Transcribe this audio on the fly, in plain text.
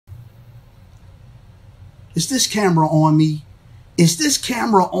Is this camera on me? Is this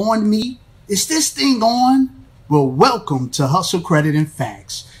camera on me? Is this thing on? Well, welcome to Hustle, Credit, and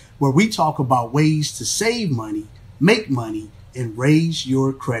Facts, where we talk about ways to save money, make money, and raise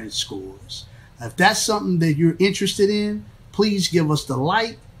your credit scores. If that's something that you're interested in, please give us the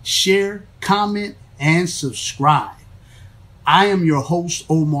like, share, comment, and subscribe. I am your host,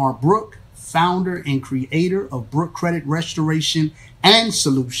 Omar Brook, founder and creator of Brook Credit Restoration and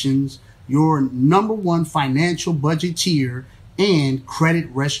Solutions, your #1 financial budgeteer and credit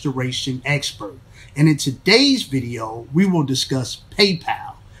restoration expert. And in today's video, we will discuss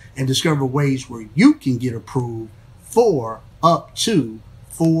PayPal and discover ways where you can get approved for up to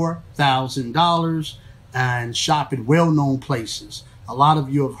 $4,000 and shop in well-known places. A lot of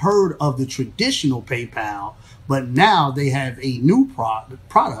you have heard of the traditional PayPal, but now they have a new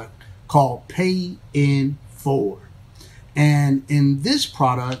product called Pay in 4. And in this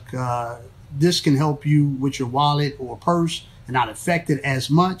product, this can help you with your wallet or purse and not affect it as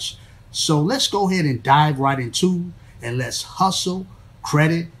much. So let's go ahead and dive right into and let's hustle,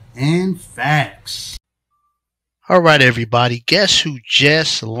 credit, and facts. All right, everybody. Guess who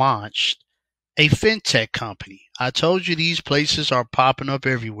just launched a fintech company? I told you these places are popping up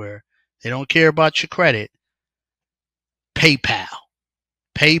everywhere. They don't care about your credit. PayPal.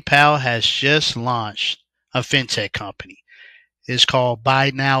 PayPal has just launched a fintech company. It's called Buy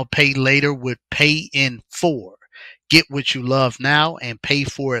Now, Pay Later with Pay in 4. Get what you love now and pay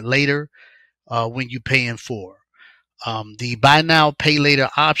for it later when you pay in 4. The Buy Now, Pay Later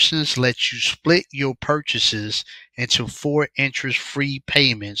options let you split your purchases into 4 interest-free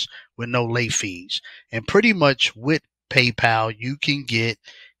payments with no late fees. And pretty much with PayPal, you can get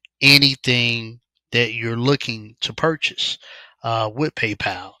anything that you're looking to purchase with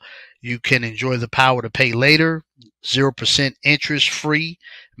PayPal. You can enjoy the power to pay later, 0% interest free,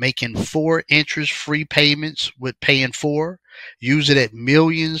 making 4 interest-free payments with Pay in 4. Use it at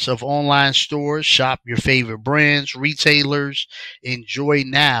millions of online stores. Shop your favorite brands, retailers. Enjoy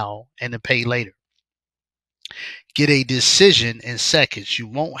now and then pay later. Get a decision in seconds. You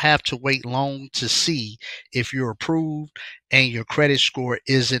won't have to wait long to see if you're approved and your credit score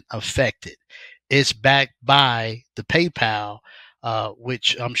isn't affected. It's backed by the PayPal,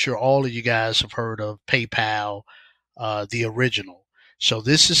 which I'm sure all of you guys have heard of, PayPal, the original. So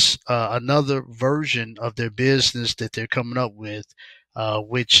this is another version of their business that they're coming up with,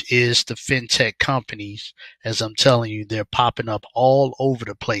 which is the fintech companies. As I'm telling you, they're popping up all over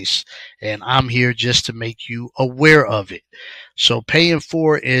the place, and I'm here just to make you aware of it. So Pay in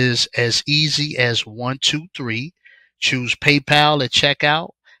 4 is as easy as 1, 2, 3. Choose PayPal at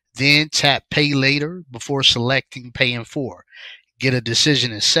checkout, then tap Pay Later before selecting Pay in 4. Get a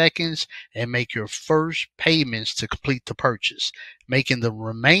decision in seconds and make your first payments to complete the purchase, making the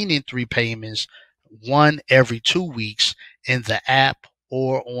remaining 3 payments one every 2 weeks in the app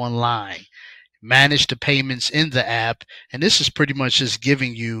or online. Manage the payments in the app, and this is pretty much just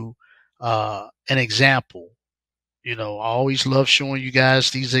giving you an example. You know, I always love showing you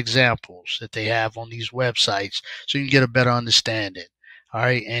guys these examples that they have on these websites so you can get a better understanding. All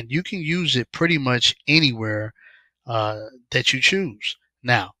right, and you can use it pretty much anywhere that you choose.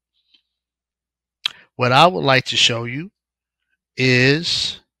 Now, what I would like to show you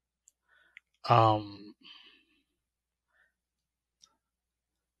is the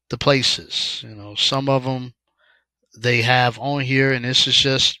places. You know, some of them they have on here, and this is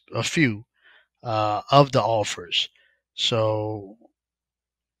just a few of the offers. So,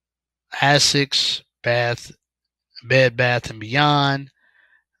 Essex, Bed Bath and Beyond,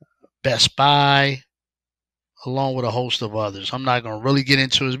 Best Buy, along with a host of others. I'm not going to really get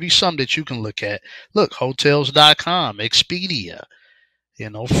into it. It'll be something that you can look at. Look, Hotels.com, Expedia,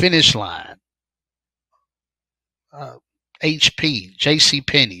 Finish Line, HP,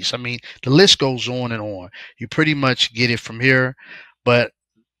 JCPenney's. I mean, the list goes on and on. You pretty much get it from here. But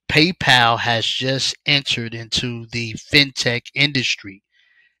PayPal has just entered into the fintech industry,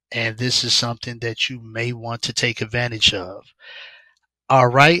 and this is something that you may want to take advantage of. All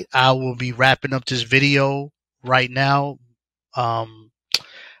right, I will be wrapping up this video right now.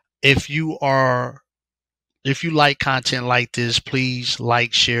 If you like content like this, please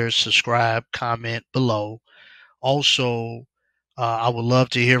like, share, subscribe, comment below. Also, I would love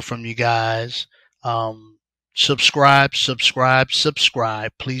to hear from you guys. Subscribe.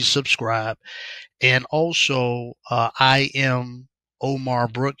 Please subscribe. And also, I am Omar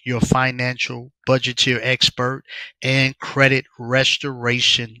Brook, your financial budgeteer expert and credit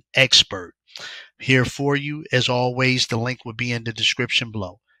restoration expert. Here for you. As always, the link will be in the description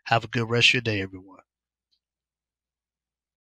below. Have a good rest of your day, everyone.